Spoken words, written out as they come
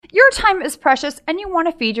Your time is precious and you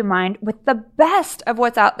want to feed your mind with the best of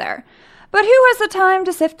what's out there. But who has the time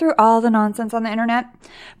to sift through all the nonsense on the internet?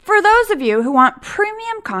 For those of you who want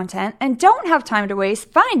premium content and don't have time to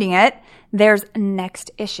waste finding it, there's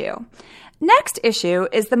Next Issue. Next Issue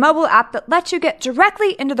is the mobile app that lets you get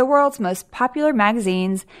directly into the world's most popular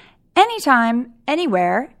magazines anytime,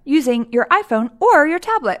 anywhere, using your iPhone or your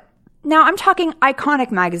tablet. Now, I'm talking iconic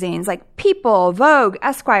magazines like People, Vogue,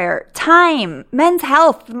 Esquire, Time, Men's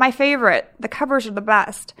Health, my favorite. The covers are the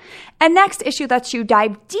best. And Next Issue lets you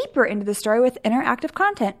dive deeper into the story with interactive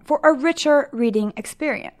content for a richer reading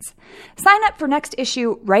experience. Sign up for Next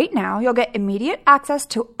Issue right now. You'll get immediate access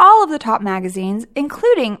to all of the top magazines,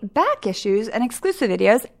 including back issues and exclusive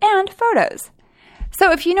videos and photos. So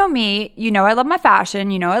if you know me, you know I love my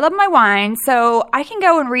fashion, you know I love my wine, so I can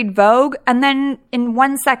go and read Vogue and then in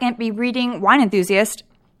 1 second be reading Wine Enthusiast.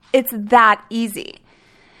 It's that easy.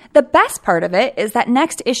 The best part of it is that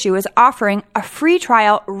Next Issue is offering a free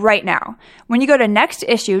trial right now. When you go to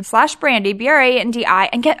nextissue.com/Brandi, Brandi,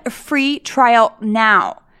 and get a free trial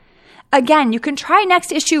now. Again, you can try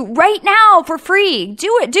Next Issue right now for free.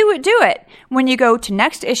 Do it. When you go to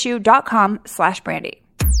nextissue.com/Brandi.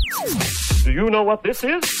 Do you know what this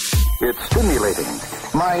is? It's stimulating,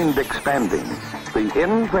 mind-expanding, the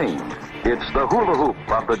in thing. It's the hula hoop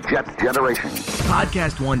of the jet generation.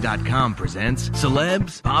 Podcast1.com presents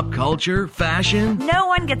celebs, pop culture, fashion. No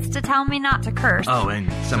one gets to tell me not to curse. Oh,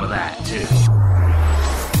 and some of that, too.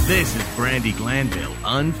 This is Brandi Glanville,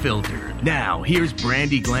 Unfiltered. Now, here's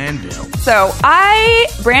Brandi Glanville. So,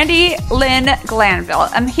 Brandi Lynn Glanville,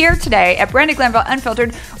 I'm here today at Brandi Glanville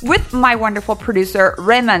Unfiltered with my wonderful producer,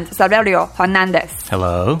 Raymond Saverio Fernandez.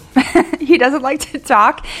 Hello. He doesn't like to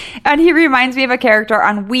talk, and he reminds me of a character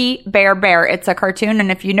on We Bear Bear. It's a cartoon,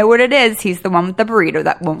 and if you know what it is, he's the one with the burrito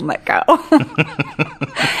that won't let go.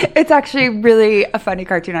 It's actually really a funny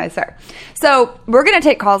cartoon, I swear. So, we're going to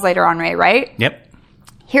take calls later on, Ray, right? Yep.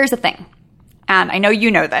 Here's the thing, and I know you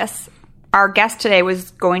know this. Our guest today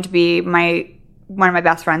was going to be one of my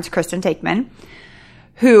best friends, Kristen Takeman,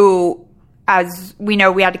 who, as we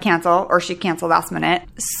know, we had to cancel, or she canceled last minute.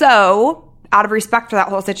 So, out of respect for that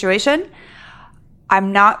whole situation,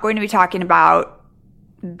 I'm not going to be talking about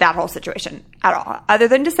that whole situation at all, other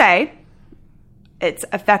than to say it's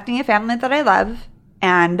affecting a family that I love,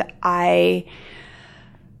 and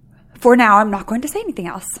for now, I'm not going to say anything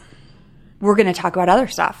else. We're going to talk about other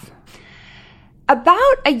stuff.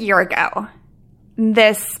 About a year ago,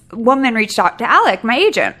 this woman reached out to Alec, my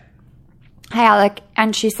agent. Hi, Alec.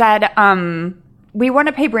 And she said, we want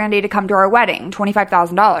to pay Brandi to come to our wedding,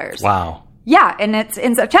 $25,000. Wow. Yeah, and it's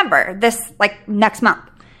in September, next month.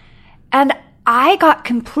 And I got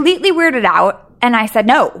completely weirded out, and I said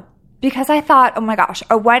no. Because I thought, oh my gosh,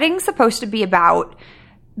 a wedding's supposed to be about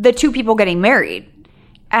the two people getting married.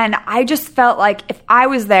 And I just felt like if I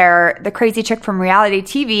was there, the crazy chick from reality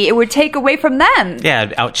TV, it would take away from them. Yeah,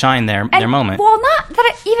 it'd outshine their moment. Well, not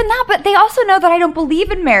that even that, but they also know that I don't believe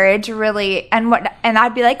in marriage, really. And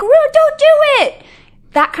I'd be like, well, don't do it.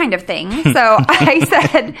 That kind of thing. So I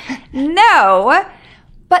said no.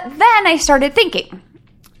 But then I started thinking,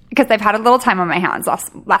 because I've had a little time on my hands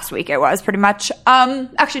last week. It was pretty much,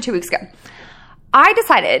 actually 2 weeks ago. I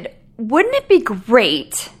decided, wouldn't it be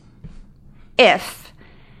great if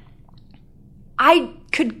I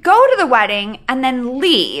could go to the wedding and then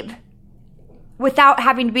leave without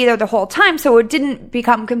having to be there the whole time, so it didn't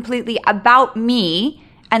become completely about me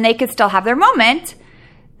and they could still have their moment.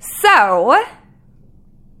 So,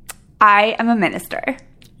 I am a minister.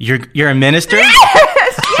 You're a minister?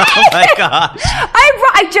 Yes! Oh my gosh.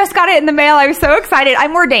 I just got it in the mail. I was so excited.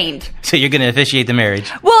 I'm ordained. So you're going to officiate the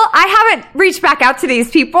marriage? Well, I haven't reached back out to these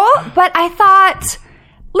people, but I thought,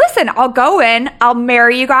 listen, I'll go in, I'll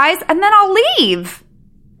marry you guys, and then I'll leave.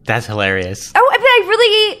 That's hilarious.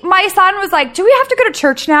 Oh, my son was like, do we have to go to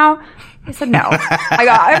church now? I said, no.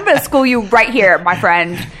 I'm going to school you right here, my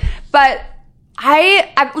friend. But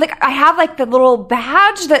I have like the little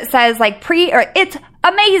badge that says like it's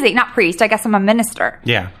amazing. Not priest. I guess I'm a minister.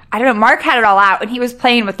 Yeah. I don't know. Mark had it all out and he was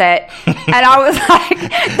playing with it. And I was like,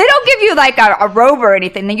 they don't give you like a robe or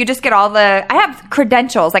anything. Then you just get I have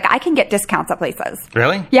credentials. Like I can get discounts at places.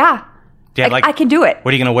 Really? Yeah. Yeah, I can do it.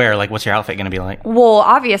 What are you going to wear? Like, what's your outfit going to be like? Well,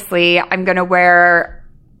 obviously, I'm going to wear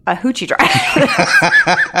a hoochie dress.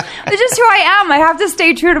 It's just who I am. I have to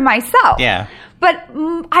stay true to myself. Yeah. But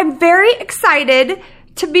I'm very excited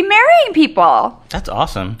to be marrying people. That's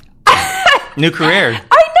awesome. New career.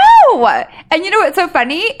 I know. And you know what's so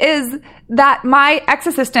funny is that my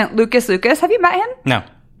ex-assistant, Lucas, have you met him? No.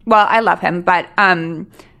 Well, I love him, but can't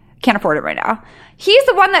afford it right now. he's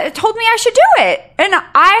the one that told me I should do it. And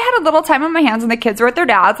I had a little time on my hands and the kids were at their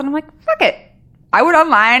dad's. And I'm like, fuck it. I went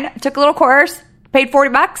online, took a little course, paid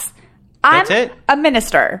 $40. That's it? A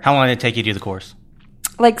minister. How long did it take you to do the course?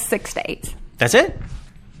 Like 6 to 8. That's it?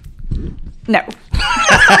 No.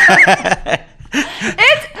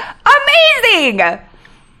 It's amazing.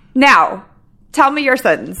 Now, tell me your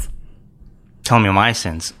sins. Tell me my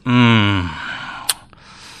sins. Come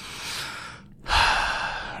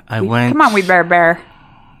on, we bear.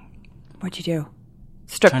 What'd you do?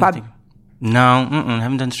 Strip club? No,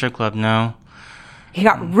 haven't done strip club, no. He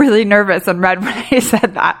got really nervous and red when I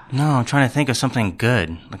said that. No, I'm trying to think of something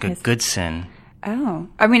good, like a good sin. Oh.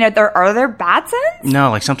 I mean, are there bad sins? No,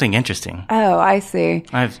 like something interesting. Oh, I see.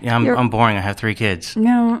 I'm boring. I have 3 kids.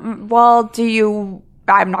 No, well,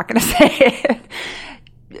 I'm not going to say it.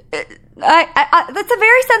 That's a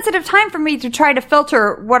very sensitive time for me to try to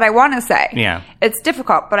filter what I want to say. Yeah. It's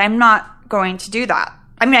difficult, but I'm not going to do that.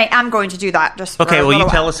 I mean, I am going to do that just for Okay, well, you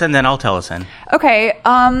tell us and then I'll tell us then. Okay,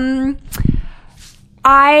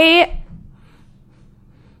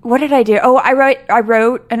 what did I do? Oh, I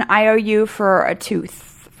wrote an IOU for a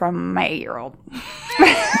tooth from my 8-year-old.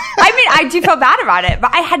 I mean, I do feel bad about it,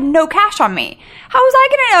 but I had no cash on me. How was I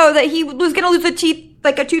going to know that he was going to lose a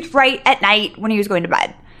tooth right at night when he was going to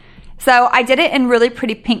bed? So I did it in really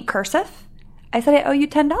pretty pink cursive. I said, I owe you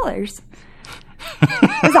 $10. Is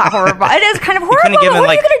that horrible? It is kind of horrible. What are you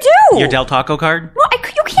going to do? Your Del Taco card? Well,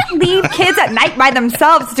 you can't leave kids at night by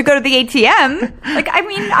themselves to go to the ATM.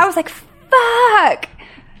 I was like, fuck.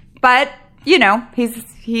 But,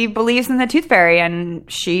 he believes in the tooth fairy,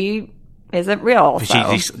 and she isn't real.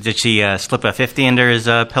 Did she slip a 50 under his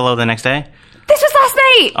pillow the next day? This was last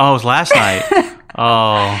night. Oh, it was last night.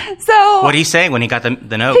 Oh. So what did he say when he got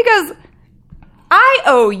the note? He goes, I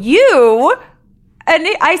owe you. And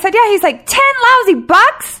I said, yeah. He's like, 10 lousy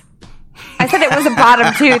bucks? I said it was a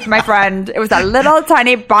bottom tooth, my friend. It was a little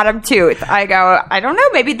tiny bottom tooth. I go, I don't know.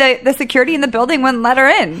 Maybe the security in the building wouldn't let her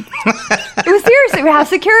in. It was seriously, we have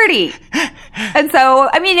security. And so,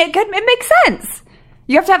 I mean, it makes sense.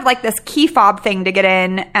 You have to have like this key fob thing to get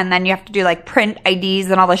in, and then you have to do like print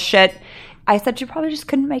IDs and all this shit. I said, you probably just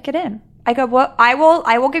couldn't make it in. I go, well, I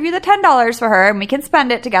will give you the $10 for her, and we can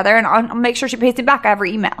spend it together, and I'll make sure she pays me back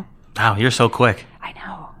every email. Wow, you're so quick. I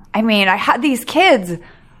know. I mean, I had these kids.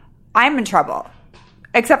 I'm in trouble.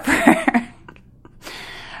 Except for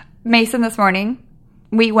Mason this morning.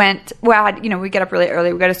 We went, we get up really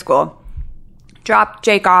early. We go to school. Drop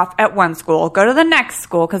Jake off at one school. Go to the next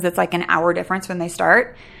school because it's like an hour difference when they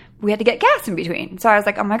start. We had to get gas in between. So I was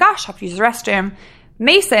like, oh my gosh, I have to use the restroom.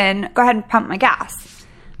 Mason, go ahead and pump my gas.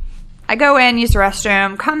 I go in, use the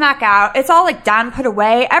restroom, come back out. It's all like done, put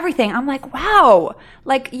away, everything. I'm like, wow,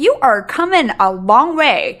 like you are coming a long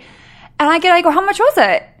way. And I go, how much was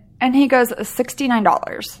it? And he goes,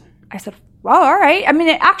 $69. I said, well, all right. I mean,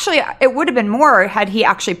 it would have been more had he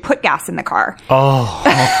actually put gas in the car. Oh.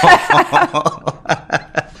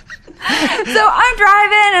 So I'm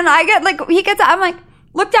driving and I get he gets out. I'm like,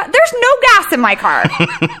 look down. There's no gas in my car.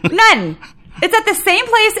 None. It's at the same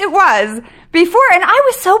place it was before. And I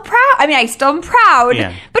was so proud. I mean, I still am proud,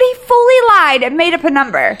 yeah. But he fully lied and made up a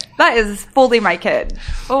number. That is fully my kid.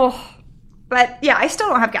 Oh, but yeah, I still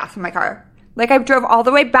don't have gas in my car. Like I drove all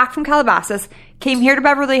the way back from Calabasas, came here to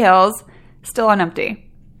Beverly Hills, still on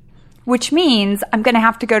empty. Which means I'm going to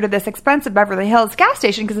have to go to this expensive Beverly Hills gas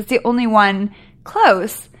station because it's the only one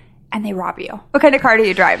close, and they rob you. What kind of car do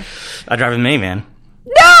you drive? I drive a minivan.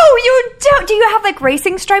 No, you don't. Do you have like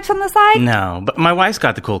racing stripes on the side? No, but my wife's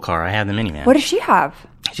got the cool car. I have the minivan. What does she have?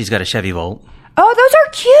 She's got a Chevy Volt. Oh, those are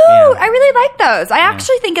cute. Yeah. I really like those. I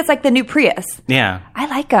actually think it's like the new Prius. Yeah. I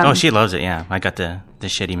like them. Oh, she loves it, yeah. I got the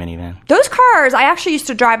shitty minivan. Those cars, I actually used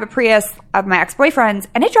to drive a Prius of my ex-boyfriend's,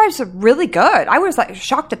 and it drives really good. I was like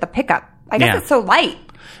shocked at the pickup. I guess it's so light.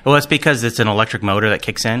 Well, it's because it's an electric motor that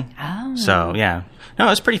kicks in. Oh. So, yeah. No,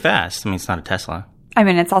 it's pretty fast. I mean, it's not a Tesla. I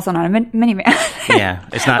mean, it's also not a minivan. Yeah,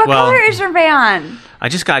 it's not. What color is your van? I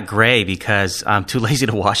just got gray because I'm too lazy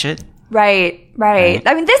to wash it. Right.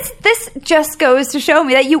 I mean, this just goes to show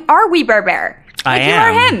me that you are Wee Bear Bear. I am. You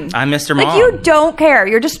are him. I'm Mr. Mom. Like, you don't care.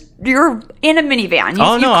 You're in a minivan.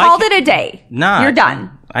 You called it a day. No. You're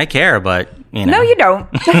done. I care, but, you know. No, you don't.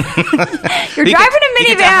 You're driving a minivan. You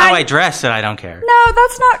can tell how I dress that I don't care. No,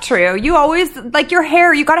 that's not true. You always, like your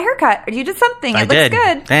hair, you got a haircut. You did something. It looks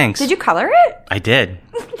good. Thanks. Did you color it? I did.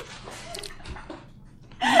 You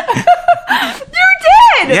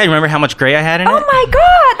did? Yeah, you remember how much gray I had in it? Oh my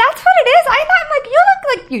God, that's what it is. I thought you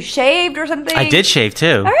look like you shaved or something. I did shave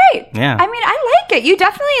too. All right. Yeah. I mean, I like it. You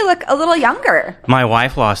definitely look a little younger. My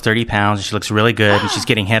wife lost 30 pounds and she looks really good and she's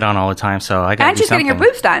getting hit on all the time, so I got to do something. And she's getting her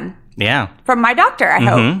boobs done. Yeah. From my doctor, I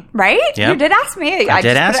hope. Right? Yep. You did ask me. I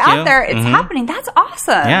did just ask put it you. out there. It's happening. That's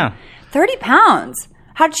awesome. Yeah. 30 pounds.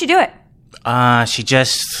 How did she do it? She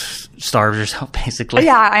just starves herself, basically.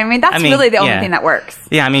 Yeah, I mean, that's really the only thing that works.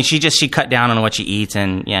 Yeah, I mean, she cut down on what she eats,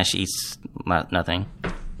 and she eats nothing.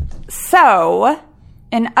 So,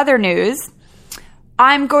 in other news,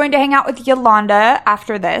 I'm going to hang out with Yolanda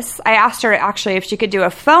after this. I asked her actually if she could do a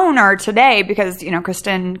phoner today because,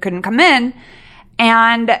 Kristen couldn't come in.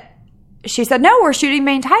 And she said, no, we're shooting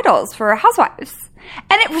main titles for Housewives.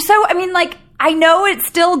 And it was so, I know it's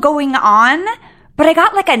still going on, but I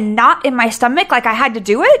got like a knot in my stomach, like I had to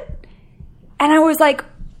do it. And I was like,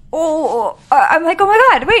 oh my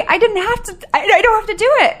God, wait, I don't have to do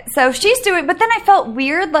it. So she's doing, but then I felt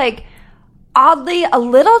weird, like oddly a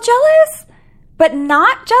little jealous, but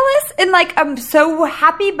not jealous. And like, I'm so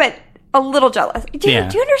happy, but a little jealous. Do you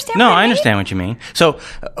understand No, what I mean? understand what you mean. So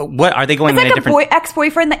what are they going it's in like a different...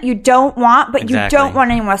 ex-boyfriend that you don't want, but Exactly. you don't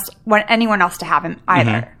want anyone else to have him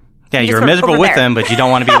either. Yeah, Just you're sort of miserable over with there. them, but you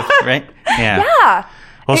don't want to be with, right? Yeah. Yeah.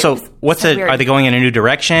 Well, so It's so weird. are they going in a new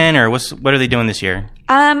direction, or what are they doing this year?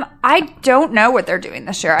 I don't know what they're doing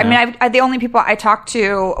this year. I mean, I the only people I talk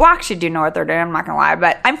to, well, I actually do know what they're doing. I'm not going to lie,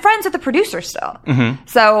 but I'm friends with the producer still.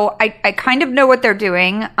 So I kind of know what they're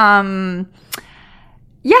doing.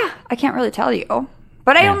 Yeah, I can't really tell you.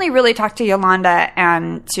 But I only really talked to Yolanda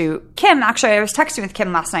and to Kim. Actually, I was texting with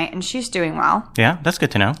Kim last night, and she's doing well. Yeah, that's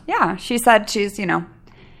good to know. Yeah, she said she's,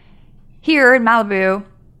 here in Malibu.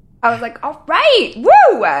 I was like, all right,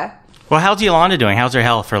 woo! Well, how's Yolanda doing? How's her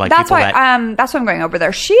health for That's people why. that... That's why I'm going over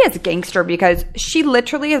there. She is a gangster because she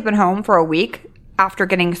literally has been home for a week after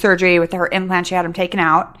getting surgery with her implant. She had them taken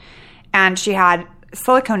out, and she had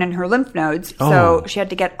silicone in her lymph nodes, so she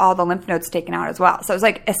had to get all the lymph nodes taken out as well. So it was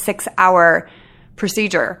like a 6-hour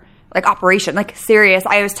procedure, like operation, like serious.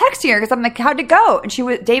 I was texting her because I'm like, how'd it go? And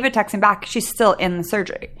David texting back, she's still in the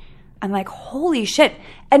surgery. I'm like, holy shit!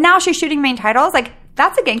 And now she's shooting main titles. Like,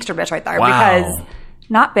 that's a gangster bitch right there. Wow. Because.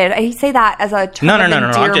 Not bad. I say that as a term No. of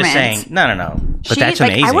endearment. I'm just saying. No. But that's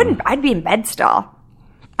amazing. I'd be in bed still.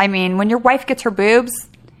 I mean, when your wife gets her boobs,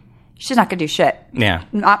 she's not going to do shit. Yeah.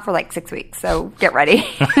 Not for like 6 weeks. So get ready.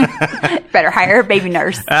 Better hire a baby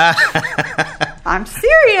nurse. I'm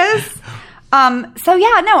serious. So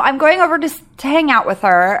yeah, no, I'm going over to hang out with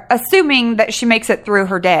her, assuming that she makes it through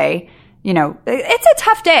her day. It's a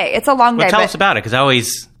tough day. It's a long day. Tell us about it, because I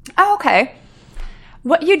always... Oh, okay.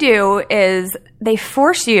 What you do is they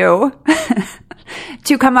force you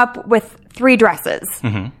to come up with 3 dresses,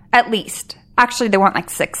 at least. Actually, they want like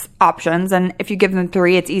 6 options, and if you give them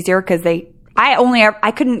 3, it's easier because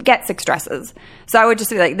I couldn't get 6 dresses, so I would just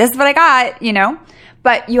be like, "This is what I got,"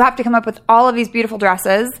 But you have to come up with all of these beautiful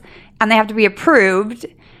dresses, and they have to be approved,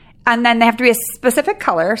 and then they have to be a specific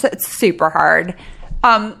color, so it's super hard.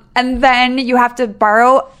 And then you have to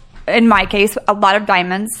borrow. In my case, a lot of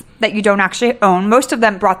diamonds that you don't actually own. Most of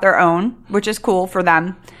them brought their own, which is cool for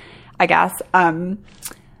them, I guess.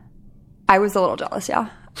 I was a little jealous, yeah.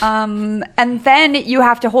 And then you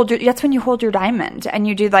have to that's when you hold your diamond, and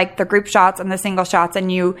you do like the group shots and the single shots,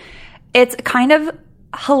 and it's kind of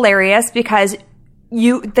hilarious because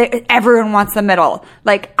everyone wants the middle.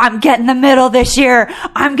 Like, I'm getting the middle this year.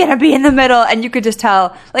 I'm going to be in the middle. And you could just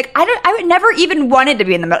tell, like, I would never even wanted to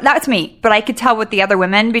be in the middle. That's me. But I could tell with the other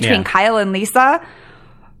women between Kyle and Lisa,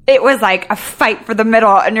 it was like a fight for the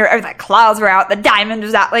middle, and the claws were out. The diamond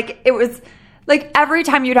was out. Like, it was like every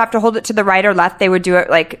time you'd have to hold it to the right or left, they would do it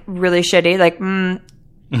like really shitty. Like, and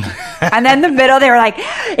then the middle, they were like,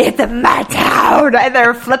 it's my town. And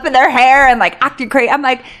they're flipping their hair and like acting crazy. I'm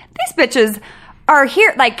like, these bitches are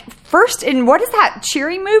here, like, first in what is that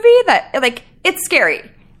cheering movie that, like, it's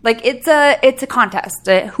scary, like, it's a contest,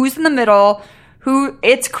 who's in the middle,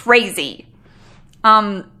 it's crazy,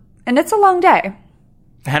 and it's a long day.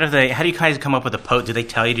 How do you guys come up with a pose? Do they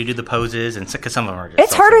tell you to do the poses? And because some of them are just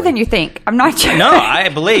it's harder than you think. I'm not sure. No, I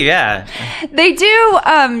believe, yeah. They do.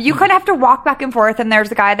 You kind of have to walk back and forth, and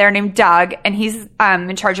there's a guy there named Doug, and he's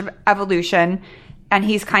in charge of evolution, and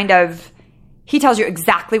he's kind of, he tells you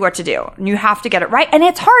exactly what to do, and you have to get it right. And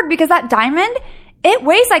it's hard because that diamond, it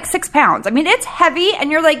weighs like 6 pounds. I mean, it's heavy, and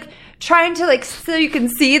you're like trying to like, so you can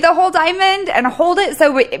see the whole diamond and hold it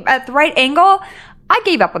so at the right angle. I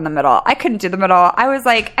gave up on the middle. I couldn't do the middle. I was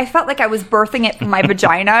like, I felt like I was birthing it from my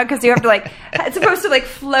vagina, because you have to like, it's supposed to like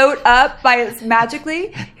float up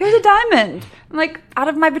magically. Here's a diamond. I'm like, out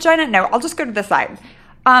of my vagina? No, I'll just go to the side.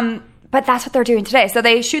 But that's what they're doing today. So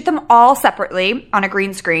they shoot them all separately on a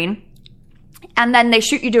green screen. And then they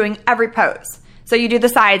shoot you doing every pose. So you do the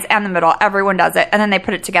sides and the middle. Everyone does it. And then they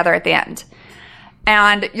put it together at the end.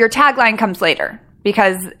 And your tagline comes later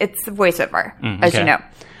because it's voiceover, as you know.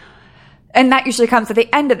 And that usually comes at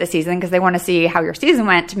the end of the season because they want to see how your season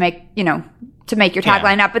went to make your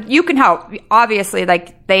tagline up. But you can help. Obviously,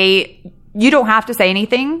 like you don't have to say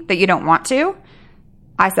anything that you don't want to.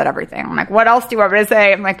 I said everything. I'm like, what else do you want me to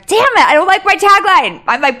say? I'm like, damn it, I don't like my tagline.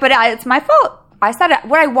 I'm like, but it's my fault. I said it.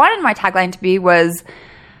 What I wanted my tagline to be was,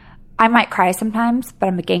 I might cry sometimes, but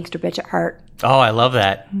I'm a gangster bitch at heart. Oh, I love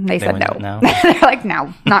that. They said no. They're like,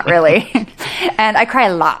 no, not really. And I cry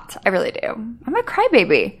a lot. I really do. I'm a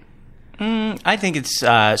crybaby. I think it's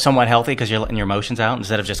somewhat healthy because you're letting your emotions out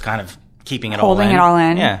instead of just kind of keeping it holding all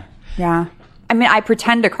in. Yeah. Yeah. I mean, I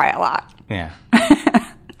pretend to cry a lot. Yeah.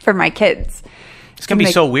 For my kids. It's going to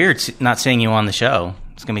be so weird not seeing you on the show.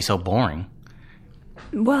 It's going to be so boring.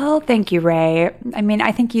 Well, thank you, Ray. I mean,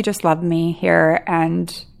 I think you just love me here, and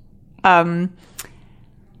you're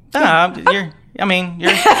like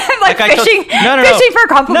fishing, fishing for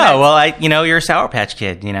compliments. No, well, you're a Sour Patch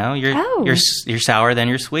Kid. You're sour, then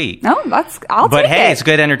you're sweet. No, I'll take it. But hey, it's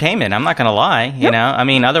good entertainment. I'm not going to lie. You know, I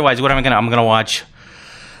mean, otherwise, what am I going to? I'm going to watch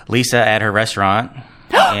Lisa at her restaurant.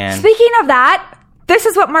 And speaking of that, this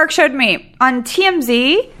is what Mark showed me on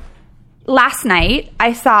TMZ last night.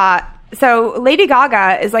 I saw. So Lady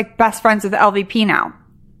Gaga is like best friends with LVP now.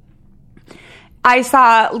 I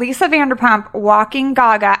saw Lisa Vanderpump walking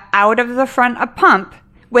Gaga out of the front of Pump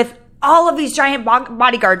with all of these giant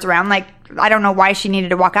bodyguards around. Like, I don't know why she needed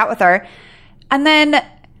to walk out with her. And then,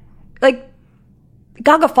 like,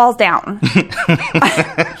 Gaga falls down.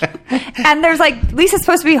 And there's like, Lisa's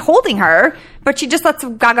supposed to be holding her, but she just lets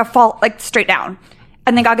Gaga fall like straight down.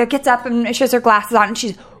 And then Gaga gets up and she has her glasses on and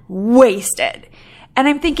she's wasted. And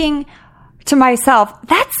I'm thinking to myself,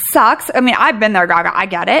 that sucks. I mean, I've been there, Gaga. I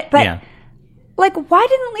get it. But, like, why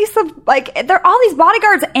didn't Lisa, like, there are all these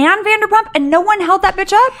bodyguards and Vanderpump and no one held that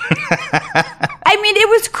bitch up? I mean, it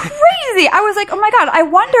was crazy. I was like, oh, my God. I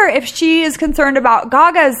wonder if she is concerned about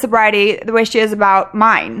Gaga's sobriety the way she is about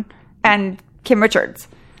mine and Kim Richards.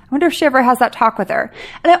 I wonder if she ever has that talk with her.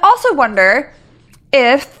 And I also wonder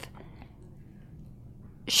if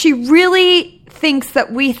she really thinks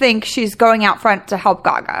that we think she's going out front to help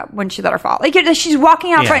Gaga when she let her fall. Like, she's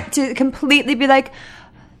walking out front to completely be like,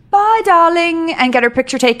 bye, darling, and get her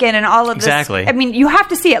picture taken and all of this. Exactly. I mean, you have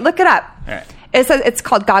to see it. Look it up. All right. It's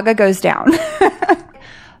called Gaga Goes Down.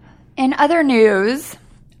 In other news,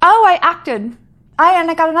 I acted. And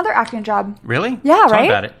I got another acting job. Really? Yeah, Tell right? me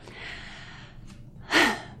about it.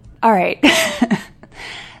 All right.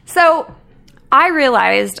 So, I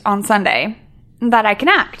realized on Sunday that I can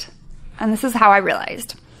act. And this is how I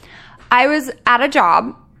realized. I was at a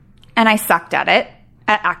job, and I sucked at it,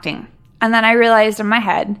 at acting. And then I realized in my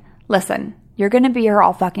head, listen, you're going to be here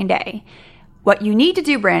all fucking day. What you need to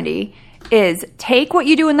do, Brandi, is take what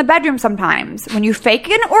you do in the bedroom sometimes. When you fake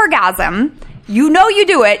an orgasm, you know you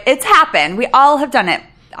do it. It's happened. We all have done it.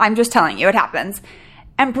 I'm just telling you, it happens.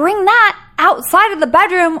 And bring that outside of the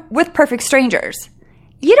bedroom with perfect strangers.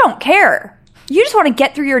 You don't care. You just want to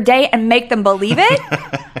get through your day and make them believe it.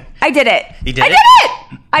 I did it. You did I it? did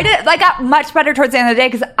it. I did it. I got much better towards the end of the day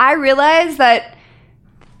because I realized that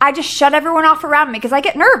I just shut everyone off around me because I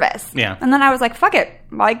get nervous. Yeah. And then I was like, fuck it.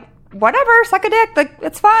 Like, whatever, suck a dick. Like,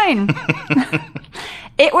 it's fine.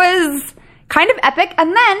 It was kind of epic.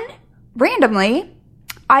 And then, randomly,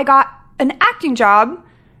 I got an acting job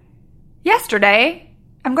yesterday.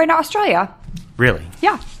 I'm going to Australia. Really?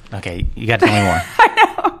 Yeah. Okay, you got to tell me more. I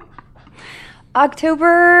know.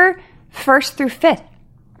 October 1st through 5th.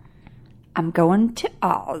 I'm going to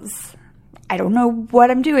Oz. I don't know what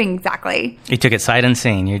I'm doing exactly. You took it sight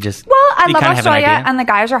unseen. You just I you love kind of Australia, have an idea? and the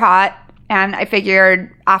guys are hot. And I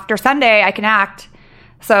figured after Sunday I can act,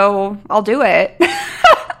 so I'll do it.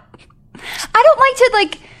 I don't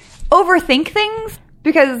like to overthink things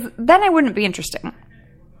because then I wouldn't be interesting.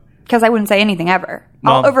 Because I wouldn't say anything ever.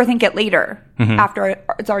 I'll overthink it later after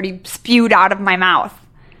it's already spewed out of my mouth.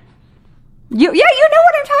 You know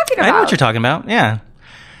what I'm talking about. I know what you're talking about. Yeah.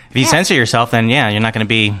 If you censor yourself, then you're not going to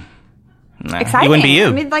be exciting. You wouldn't be you.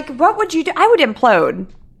 I mean, what would you do? I would implode.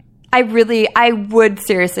 I would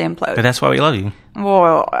seriously implode. But that's why we love you.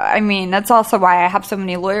 Well, I mean, that's also why I have so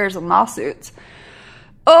many lawyers and lawsuits.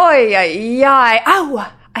 Oh, yeah.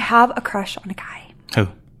 Oh, I have a crush on a guy. Who?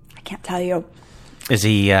 I can't tell you. Is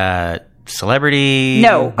he celebrity?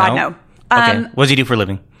 No, God, no. Okay. What does he do for a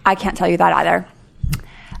living? I can't tell you that either.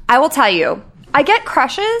 I will tell you. I get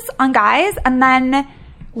crushes on guys, and then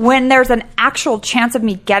when there's an actual chance of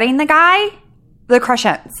me getting the guy, the crush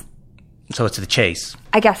ends. So it's the chase.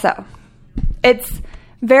 I guess so. It's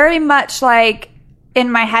very much like in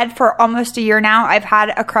my head for almost a year now, I've had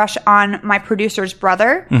a crush on my producer's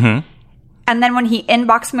brother. Mm-hmm. And then when he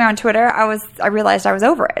inboxed me on Twitter, I realized I was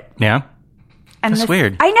over it. Yeah. And That's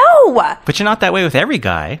weird. I know. But you're not that way with every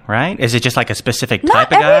guy, right? Is it just like a specific Not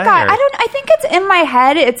type of every guy. or- I think it's in my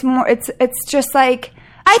head. It's more. It's just like.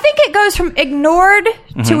 I think it goes from ignored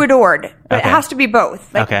to adored. But Okay. It has to be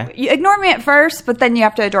both. Like, Okay. You ignore me at first, but then you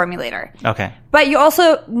have to adore me later. Okay. But you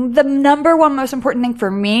also, the number one most important thing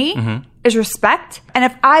for me is respect. And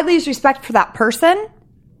if I lose respect for that person,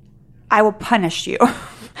 I will punish you.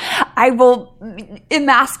 I will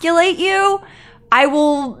emasculate you. I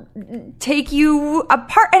will take you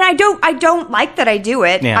apart. And I don't like that I do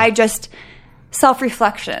it. Yeah. I just,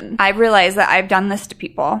 self-reflection. I realize that I've done this to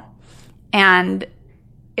people. And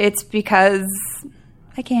it's because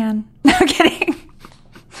I can. No, I'm kidding. It's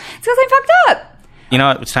because I'm fucked up. You know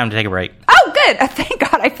what? It's time to take a break. Oh, good. Thank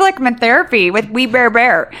God. I feel like I'm in therapy with We Bear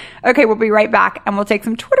Bear. Okay, we'll be right back, and we'll take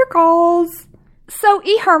some Twitter calls. So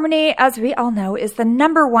eHarmony, as we all know, is the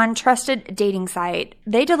number one trusted dating site.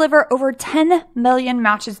 They deliver over 10 million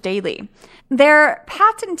matches daily. Their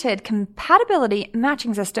patented compatibility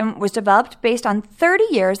matching system was developed based on 30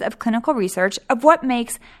 years of clinical research of what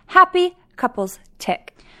makes happy couples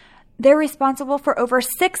tick. They're responsible for over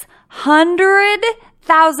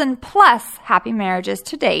 600,000 plus happy marriages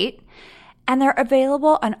to date, and they're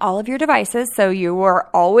available on all of your devices, so you are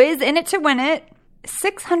always in it to win it.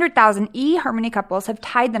 600,000 eHarmony couples have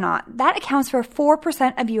tied the knot. That accounts for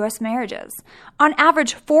 4% of U.S. marriages. On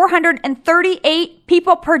average, 438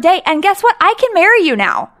 people per day. And guess what? I can marry you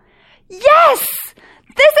now. Yes!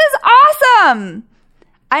 This is awesome!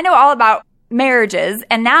 I know all about marriages,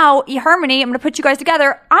 and now eHarmony, I'm going to put you guys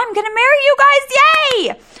together. I'm going to marry you guys. Yay!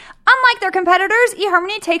 Unlike their competitors,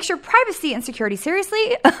 eHarmony takes your privacy and security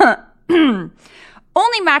seriously.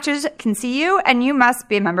 Only matches can see you, and you must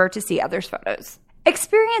be a member to see others' photos.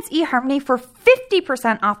 Experience eHarmony for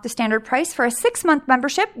 50% off the standard price for a 6-month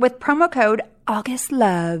membership with promo code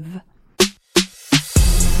AugustLove.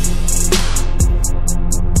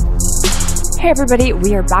 Hey everybody,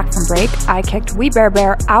 we are back from break. I kicked We Bear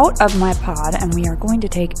Bear out of my pod, and we are going to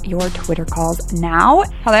take your Twitter calls now.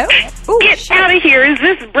 Hello? Ooh, Get out of here. Is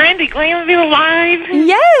this Brandi Glanville live?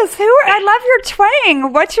 Yes, I love your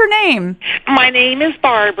twang. What's your name? My name is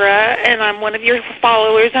Barbara, and I'm one of your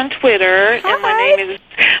followers on Twitter. Hi. And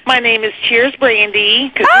my name is Cheers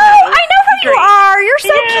Brandi. Oh, I know who you are. You're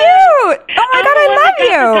so cute. Oh my God, I love The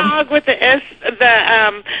you. dog with the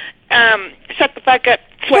shut the fuck up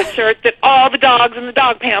sweatshirt that all the dogs in the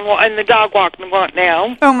dog pound and the dog walk want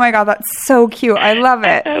now. Oh my God, that's so cute. I love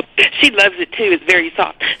it. She loves it too. It's very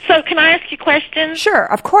soft. So can I ask you questions? Sure,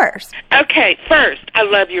 of course. Okay, first, I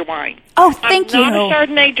love your wine. Oh, thank you. I'm not a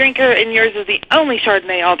Chardonnay drinker, and yours is the only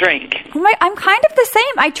Chardonnay I'll drink. I'm kind of the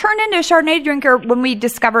same. I turned into a Chardonnay drinker when we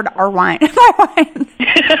discovered our wine. My wine.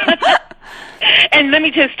 And let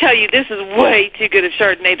me just tell you, this is way too good a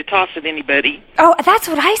Chardonnay to toss with anybody. Oh, that's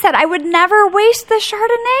what I said. I would never waste the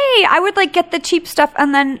Chardonnay. I would get the cheap stuff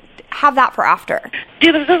and then have that for after.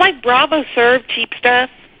 Does Bravo serve cheap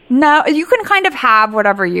stuff? No, you can kind of have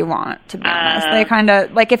whatever you want, to be honest. They kind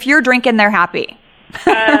of, if you're drinking, they're happy.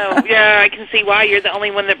 Oh, yeah, I can see why you're the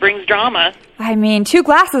only one that brings drama. I mean, 2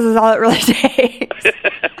 glasses is all it really takes.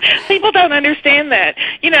 People don't understand that.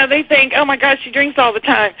 They think, oh my gosh, she drinks all the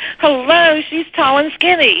time. Hello, she's tall and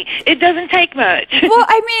skinny. It doesn't take much. Well,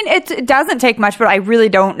 I mean, it doesn't take much, but I really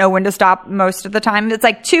don't know when to stop most of the time. It's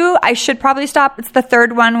 2, I should probably stop. It's the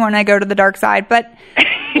 3rd one when I go to the dark side. But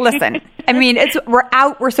listen, I mean, we're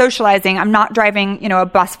out, we're socializing. I'm not driving, a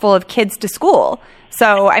bus full of kids to school.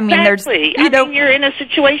 So, I mean, exactly. You're in a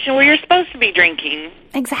situation where you're supposed to be drinking.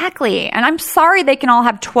 Exactly. And I'm sorry they can all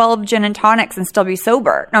have 12 gin and tonics and still be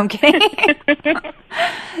sober. No, I'm kidding.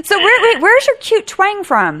 So where's your cute twang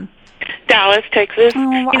from? Dallas, Texas.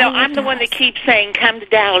 Oh, I'm the one that keeps saying, come to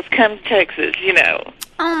Dallas, come to Texas,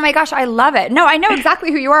 Oh my gosh, I love it. No, I know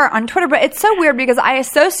exactly who you are on Twitter, but it's so weird because I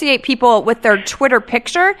associate people with their Twitter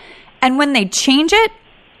picture, and when they change it,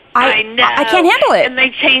 I know. I can't handle it. And they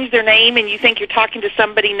change their name and you think you're talking to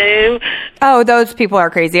somebody new. Oh, those people are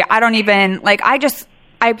crazy. I don't even,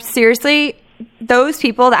 I seriously, those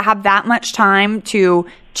people that have that much time to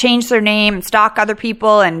change their name and stalk other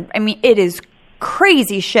people, and I mean, it is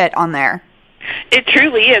crazy shit on there. It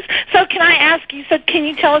truly is. So can I ask you, can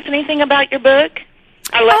you tell us anything about your book?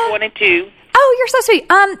 I wanted to. Oh, you're so sweet.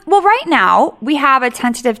 Well, right now we have a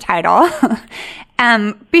tentative title.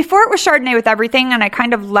 Before it was Chardonnay with Everything, and I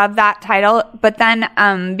kind of love that title. But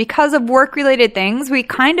then, because of work-related things, we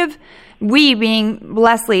being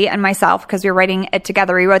Leslie and myself, because we were writing it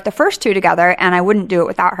together, we wrote the first 2 together, and I wouldn't do it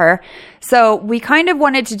without her. So we kind of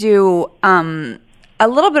wanted to do a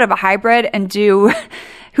little bit of a hybrid and do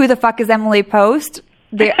Who the Fuck is Emily Post?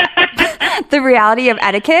 the reality of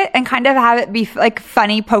etiquette and kind of have it be like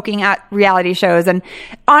funny poking at reality shows. And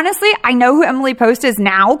honestly, I know who Emily Post is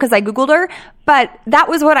now because I Googled her, but that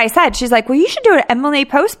was what I said. She's like, well, you should do an Emily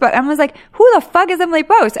Post, but Emily was like, who the fuck is Emily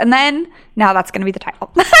Post? And then now that's going to be the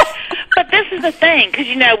title. But this is the thing, because,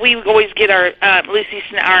 you know, we always get our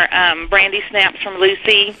Brandi snaps from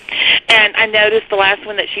Lucy, and I noticed the last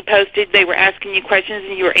one that she posted, they were asking you questions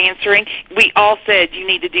and you were answering. We all said you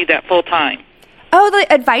need to do that full time. Oh,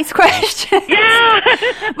 the advice question. Yeah.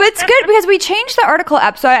 But it's good because we changed the article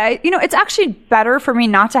up. So, it's actually better for me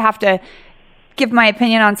not to have to give my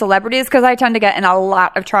opinion on celebrities because I tend to get in a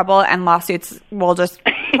lot of trouble and lawsuits will just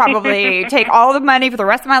probably take all the money for the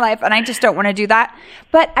rest of my life. And I just don't want to do that.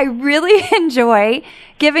 But I really enjoy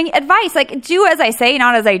giving advice. Like, do as I say,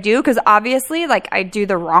 not as I do. Because obviously, like, I do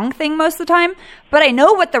the wrong thing most of the time. But I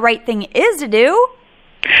know what the right thing is to do.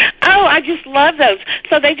 Oh, I just love those.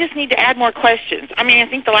 So they just need to add more questions. I mean, I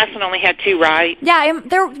think the last one only had 2, right? Yeah,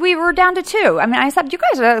 we were down to 2. I mean, I said, you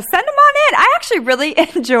guys send them on in. I actually really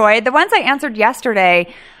enjoyed the ones I answered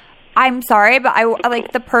yesterday. I'm sorry, but I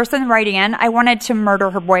like the person writing in, I wanted to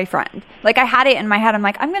murder her boyfriend. Like, I had it in my head. I'm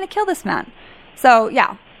like, I'm going to kill this man. So,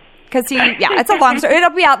 yeah. Because it's a long story.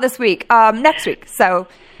 It'll be out this week, next week. So,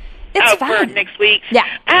 it's fun. For next week? Yeah.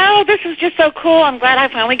 Oh, this is just so cool. I'm glad I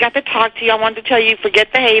finally got to talk to you. I wanted to tell you, forget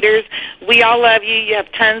the haters. We all love you. You have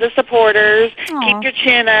tons of supporters. Aww. Keep your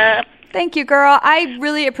chin up. Thank you, girl. I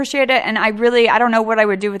really appreciate it. And I don't know what I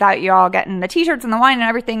would do without you all getting the t-shirts and the wine and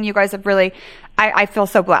everything. You guys have really, I feel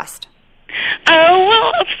so blessed. Oh,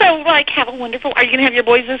 well, so, have a wonderful, are you going to have your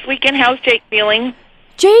boys this weekend? How's Jake feeling?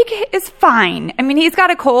 Jake is fine. I mean, he's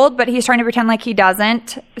got a cold, but he's trying to pretend like he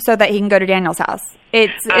doesn't so that he can go to Daniel's house.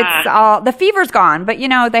 It's all, the fever's gone, but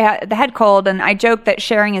the head cold, and I joke that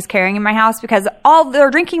sharing is caring in my house because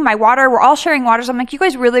they're drinking my water. We're all sharing water. So I'm like, you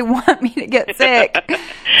guys really want me to get sick.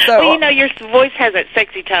 So, well, your voice has that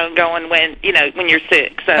sexy tone going when you're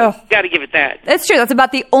sick. So got to give it that. It's true. That's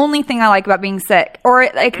about the only thing I like about being sick. Or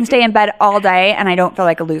I can stay in bed all day and I don't feel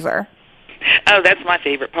like a loser. Oh, that's my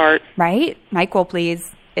favorite part. Right? Michael, please.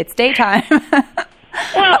 It's daytime.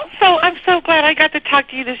 Well, so I'm so glad I got to talk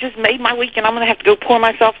to you. This just made my weekend. I'm going to have to go pour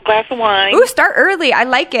myself a glass of wine. Ooh, start early. I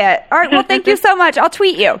like it. All right, well, thank you so much. I'll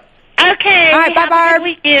tweet you. Okay. All right, bye, Have a good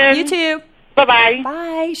weekend. You too. Bye-bye.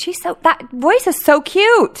 Bye. That voice is so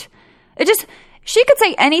cute. She could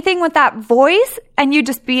say anything with that voice, and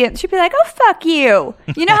she'd be like, oh, fuck you.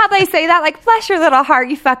 You know how they say that? Like, bless your little heart,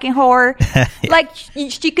 you fucking whore. Like,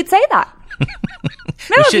 she could say that.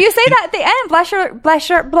 No, if you say that at the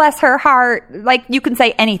end, bless her heart, like you can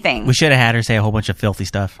say anything. We should have had her say a whole bunch of filthy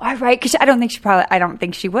stuff. All right, because I don't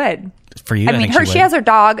think she would. For you, I mean, think she has her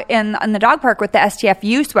dog in the dog park with the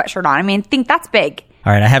STFU sweatshirt on. I mean, I think that's big.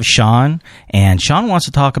 All right, I have Sean, and Sean wants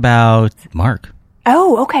to talk about Mark.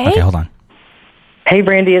 Oh, okay. Okay, hold on. Hey,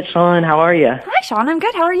 Brandi, it's Sean. How are you? Hi, Sean. I'm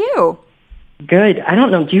good. How are you? Good. I don't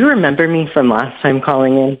know. Do you remember me from last time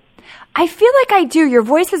calling in? I feel like I do. Your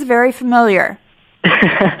voice is very familiar.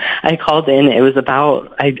 I called in. It was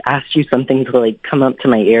about, I asked you something to come up to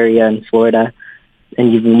my area in Florida,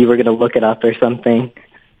 and you were going to look it up or something.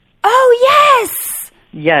 Oh, yes!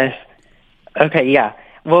 Yes. Okay, yeah.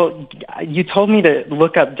 Well, you told me to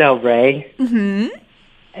look up Del Rey. Mm-hmm.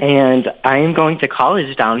 And I am going to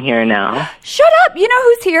college down here now. Shut up! You know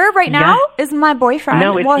who's here right now? Yeah. Is my boyfriend.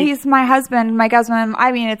 No, he's my husband. My husband.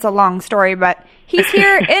 I mean, it's a long story, but he's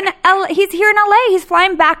here in He's here in LA. He's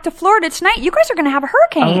flying back to Florida tonight. You guys are going to have a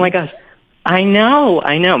hurricane. Oh my gosh! I know,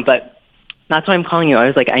 but that's why I'm calling you. I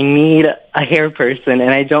was like, I need a hair person,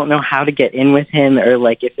 and I don't know how to get in with him, or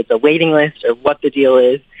if it's a waiting list, or what the deal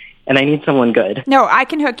is. And I need someone good. No, I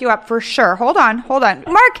can hook you up for sure. Hold on,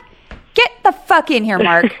 Mark. Get the fuck in here,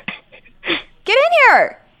 Mark. Get in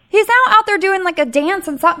here. He's now out there doing a dance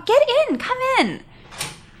and stuff. Get in. Come in.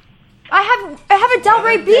 I have a Del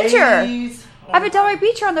Rey Beecher. I have a Del Rey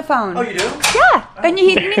Beecher on the phone. Oh, you do? Yeah. And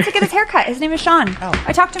he needs to get his hair cut. His name is Sean. Oh.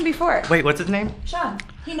 I talked to him before. Wait, what's his name? Sean.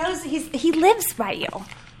 He knows he lives by you.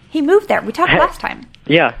 He moved there. We talked last time.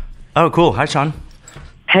 Yeah. Oh, cool. Hi, Sean.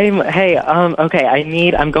 Hey, okay,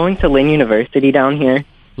 I'm going to Lynn University down here.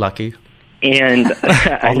 Lucky. And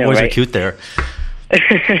all the boys are cute there.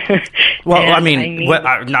 Well,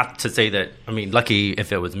 not to say that. I mean, lucky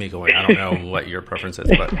if it was me going. I don't know what your preference is,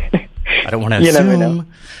 but I don't want to assume. Never know.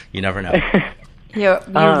 You never know. You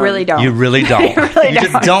really don't. You really don't. You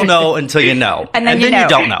just don't know until you know, and then you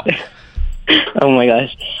don't know. Oh my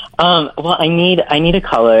gosh. Well, I need a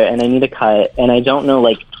color and I need a cut, and I don't know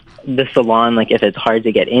the salon, like if it's hard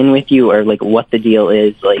to get in with you or like what the deal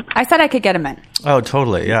is. Like I said I could get him in. Oh,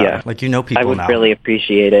 totally. Yeah. Like, people I would now. really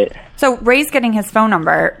appreciate it. So Ray's getting his phone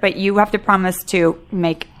number, but you have to promise to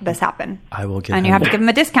make this happen. I will give And him. you have to give him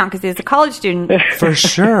a discount because he's a college student. For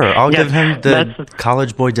sure. I'll give him the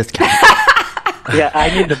college boy discount. Yeah, I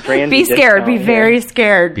need the Brandi Be scared. discount. Be very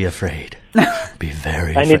scared. Be afraid. Be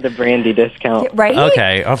very I need the Brandi discount. Right?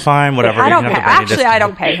 Okay. Oh, fine. Whatever. I You don't can pay. have the Brandi Actually, discount. I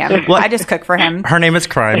don't pay him. What? I just cook for him. Her name is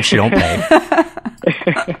Crime. She don't pay.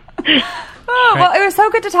 Oh, well, it was so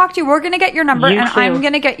good to talk to you. We're going to get your number, You and too. I'm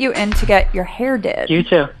going to get you in to get your hair did. You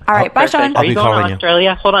too. All right. Bye, Sean. I'll Are be you going calling to you.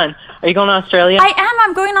 Australia? Hold on. Are you going to Australia? I am.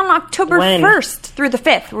 I'm going on October When? 1st through the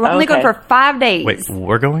 5th. We're only Okay. going for 5 days. Wait,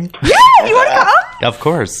 we're going? Yeah, you want to come? Of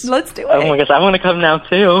course. Let's do it. Oh my gosh, I want to come now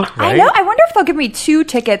too. I know. I wonder if they'll give me 2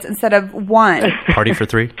 tickets instead of 1. Party for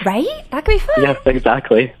 3. Right? That could be fun. Yes,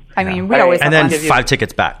 exactly. I mean, we All always right. have And then fun. 5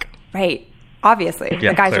 tickets back. Right. Obviously.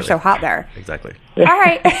 Yeah, the guys are clearly. so hot there. Exactly. All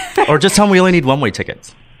right. Or just tell them we only need one-way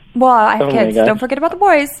tickets. Well, I have Oh my kids. gosh. Don't forget about the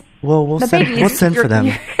boys. Well, we'll The send, babies. we'll send for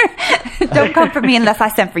them. Don't come for me unless I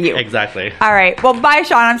send for you. Exactly. All right. Well, bye,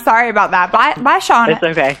 Sean. I'm sorry about that. Bye, Sean. It's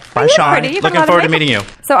okay. Bye, You look Sean. pretty. You got a Looking lot of forward to makeup. meeting you.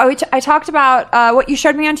 So I talked about what you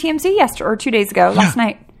showed me on TMZ yesterday or 2 days ago, last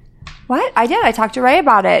night. What? I did. I talked to Ray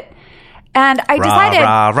about it. And I decided.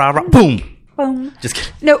 Rah, rah, rah. Boom. Boom. Just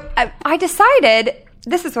kidding. No, I decided.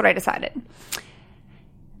 This is what I decided.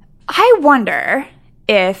 I wonder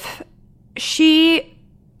if she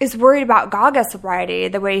is worried about Gaga's sobriety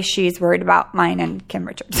the way she's worried about mine and Kim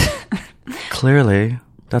Richards. Clearly.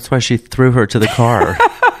 That's why she threw her to the car.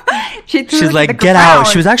 She threw her She's to like, the get out. ground.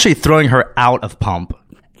 She was actually throwing her out of pump.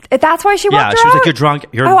 That's why she Yeah, walked she her was out? like, you're drunk.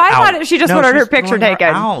 You're Oh, I out. thought she just No, wanted she her was picture throwing her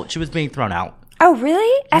taken. out. She was being thrown out. Oh,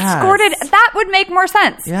 really? Yes. Escorted? That would make more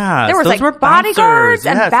sense. Yeah. There was those like were bodyguards bouncers.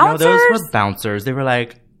 and Yes, bouncers. No, those were bouncers. They were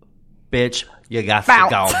like, bitch, you got to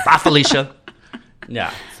Bounce. go. Bye, Felicia.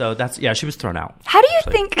 Yeah. So she was thrown out. How do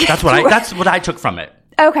you think? That's what I took from it.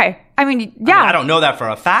 Okay. I mean, yeah. I don't know that for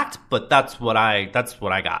a fact, but that's what I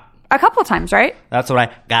got. A couple times, right? That's what I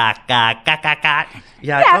got.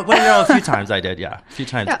 Yeah, Yeah. well, a few times I did. Yeah, a few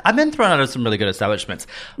times. Yeah. I've been thrown out of some really good establishments.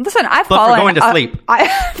 Listen, I've But for fallen. going to sleep. I've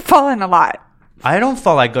fallen a lot. I don't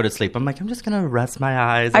fall. I go to sleep. I'm like, I'm just gonna rest my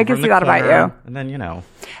eyes. I over can in see the that about corner, you. And then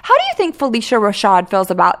How do you think Felicia Rashad feels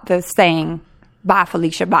about the saying, bye,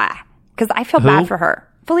 Felicia, bye? Because I feel bad for her.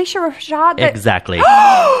 Felicia Rashad? exactly. No,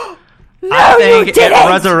 I think you didn't! it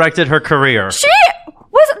resurrected her career. She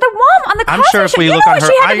was the mom on the Cosby I'm sure if Show. we You look know on what her,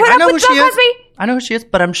 she had to put I up know who with she Bill is. Cosby? I know who she is,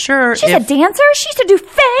 but I'm sure She's if, a dancer. She used to do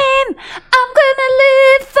Fame. I'm gonna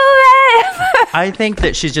live forever. I think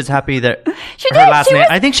that she's just happy that She her did. last She name. was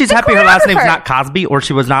I think she's the happy her last name's choreographer. not Cosby, or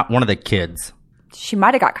she was not one of the kids. She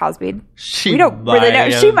might have got Cosby'd. She We don't really know.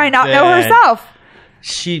 might She might not know have been. herself.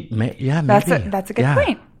 Yeah, maybe. That's a good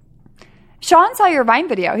point. Sean saw your Vine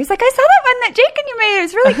video. He's like, I saw that one that Jake and you made. It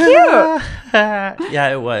was really cute. Yeah,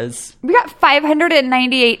 it was We got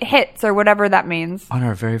 598 hits or whatever that means. on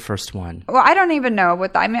our very first one. Well, I don't even know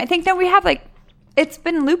what that. I mean, I think that we have it's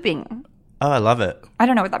been looping. Oh, I love it. I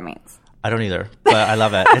don't know what that means. I don't either, but I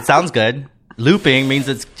love it. It sounds good. Looping means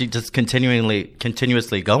it's just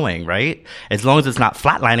continuously going, right? As long as it's not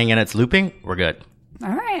flatlining and it's looping, we're good. All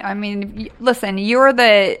right. I mean, listen, you're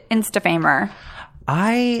the Insta-famer.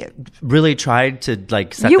 I really tried to set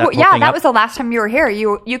that whole Yeah, thing that up. was the last time you were here.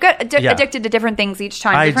 You get addicted to different things each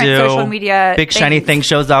time. I Different do. social media. Big shiny thing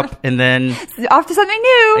shows up, and then Off to something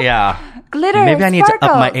new. yeah, Glitter. maybe I need to up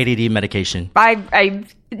sparkle. my ADD medication.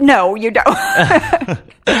 No, you don't.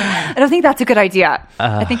 I don't think that's a good idea.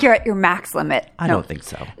 I think you're at your max limit. I don't think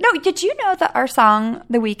so. No, did you know that our song,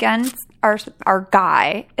 The Weeknd, our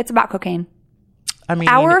guy, it's about cocaine? I mean,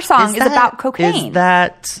 Our song is about cocaine. Is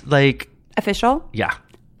that Official? yeah?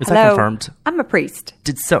 Is Hello? that confirmed? I'm a priest.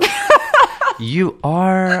 You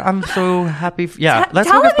are. I'm so happy. Yeah, let's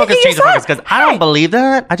tell focus, him to do change the your focus, song. because I don't believe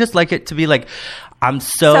that. I just like it to be like, I'm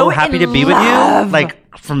so So happy in to be with love. you.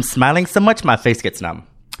 Like, from smiling so much, my face gets numb.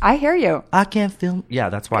 I hear you. I can't feel. Yeah,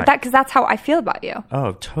 that's why. Because that's how I feel about you.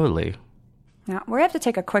 Oh, totally. Now, we have to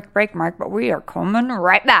take a quick break, Mark, but we are coming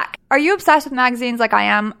right back. Are you obsessed with magazines like I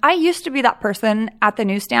am? I used to be that person at the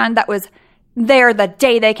newsstand that was there the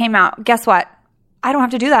day they came out. Guess what? I don't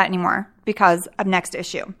have to do that anymore because of Next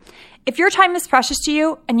Issue. If your time is precious to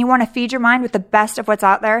you and you want to feed your mind with the best of what's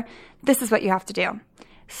out there, this is what you have to do.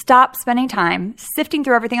 Stop spending time sifting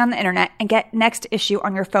through everything on the internet and get Next Issue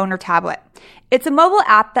on your phone or tablet. It's a mobile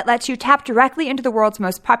app that lets you tap directly into the world's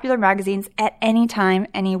most popular magazines at any time,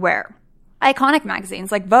 anywhere. Iconic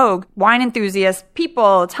magazines like Vogue, Wine Enthusiast,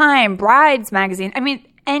 People, Time, Brides magazine. I mean,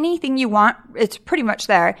 anything you want, it's pretty much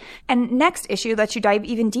there. And Next Issue lets you dive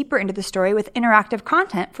even deeper into the story with interactive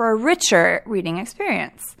content for a richer reading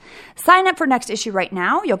experience. Sign up for Next Issue right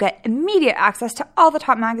now. You'll get immediate access to all the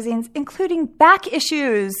top magazines, including back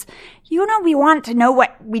issues. You know we want to know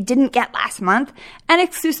what we didn't get last month, and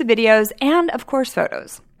exclusive videos, and of course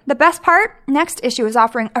photos. The best part, Next Issue is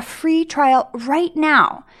offering a free trial right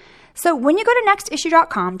now. So when you go to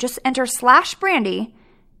nextissue.com, just enter /Brandi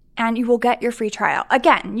and you will get your free trial.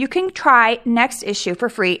 Again, you can try Next Issue for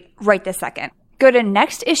free right this second. Go to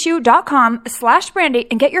nextissue.com /Brandi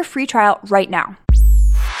and get your free trial right now.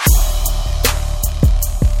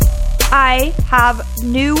 I have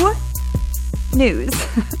new news.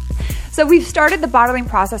 So we've started the bottling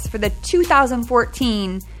process for the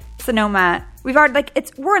 2014 Sonoma. We've already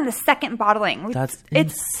we're in the second bottling. That's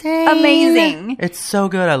insane. It's amazing. It's so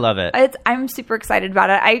good. I love it. I'm super excited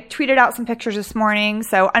about it. I tweeted out some pictures this morning.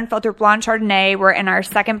 So Unfiltered Blonde Chardonnay, we're in our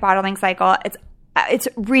second bottling cycle. It's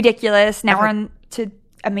ridiculous. Now we're on to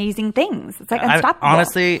amazing things. It's like unstoppable.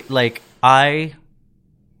 Honestly,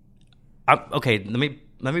 okay, let me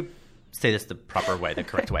say this the proper way, the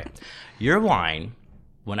correct way. Your wine,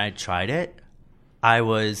 when I tried it, I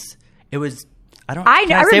remember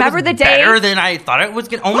the day better than I thought it was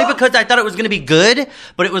going to, only because I thought it was going to be good,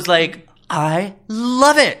 but it was like, I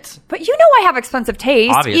love it. But you know I have expensive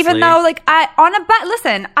taste. Obviously. Even though,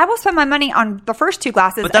 listen, I will spend my money on the first two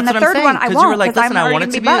glasses, but that's and the what third I'm saying, one I won't. You were like, listen, I want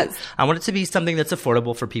it to be something that's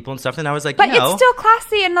affordable for people and stuff. And I was like, but it's still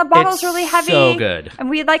classy, and the bottle's really heavy. So good. And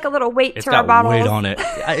we like a little weight it's to our bottles. Weight on it.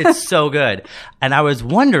 It's so good. And I was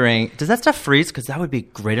wondering, does that stuff freeze? Because that would be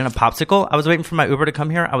great in a popsicle. I was waiting for my Uber to come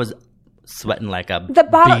here. I was sweating like a the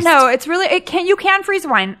bottle. beast. No, it's really you can freeze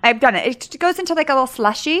wine. I've done it. It goes into like a little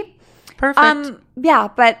slushy. Perfect. Yeah,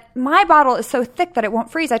 but my bottle is so thick that it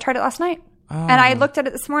won't freeze. I tried it last night. And I looked at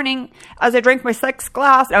it this morning as I drank my sixth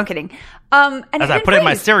glass. No, I'm kidding. And as I put it in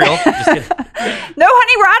my cereal. Just kidding. No,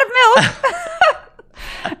 honey, we're out of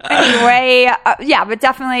milk. Anyway, but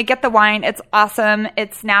definitely get the wine. It's awesome.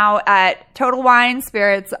 It's now at Total Wine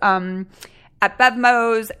Spirits, at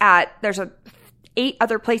Bevmo's, there's 8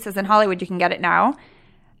 other places in Hollywood you can get it now.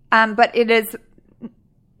 But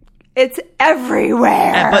it's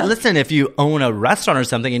everywhere. But listen, if you own a restaurant or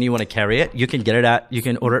something and you want to carry it, you can you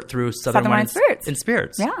can order it through Southern Wine and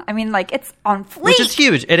Spirits. Yeah, I mean, it's on fleek. Which is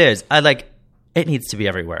huge. It is. It needs to be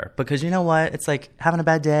everywhere because you know what? It's like having a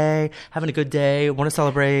bad day, having a good day, want to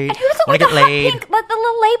celebrate, and who doesn't want to get laid. Pink, the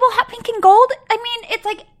little label hot pink and gold. I mean, it's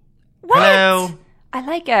like what? Hello. I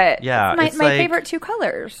like it. Yeah, it's my favorite 2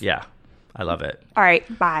 colors. Yeah, I love it. All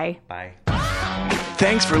right, bye. Bye.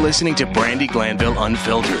 Thanks for listening to Brandi Glanville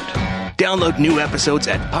Unfiltered. Download new episodes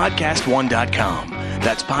at podcastone.com.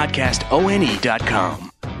 That's podcastone.com.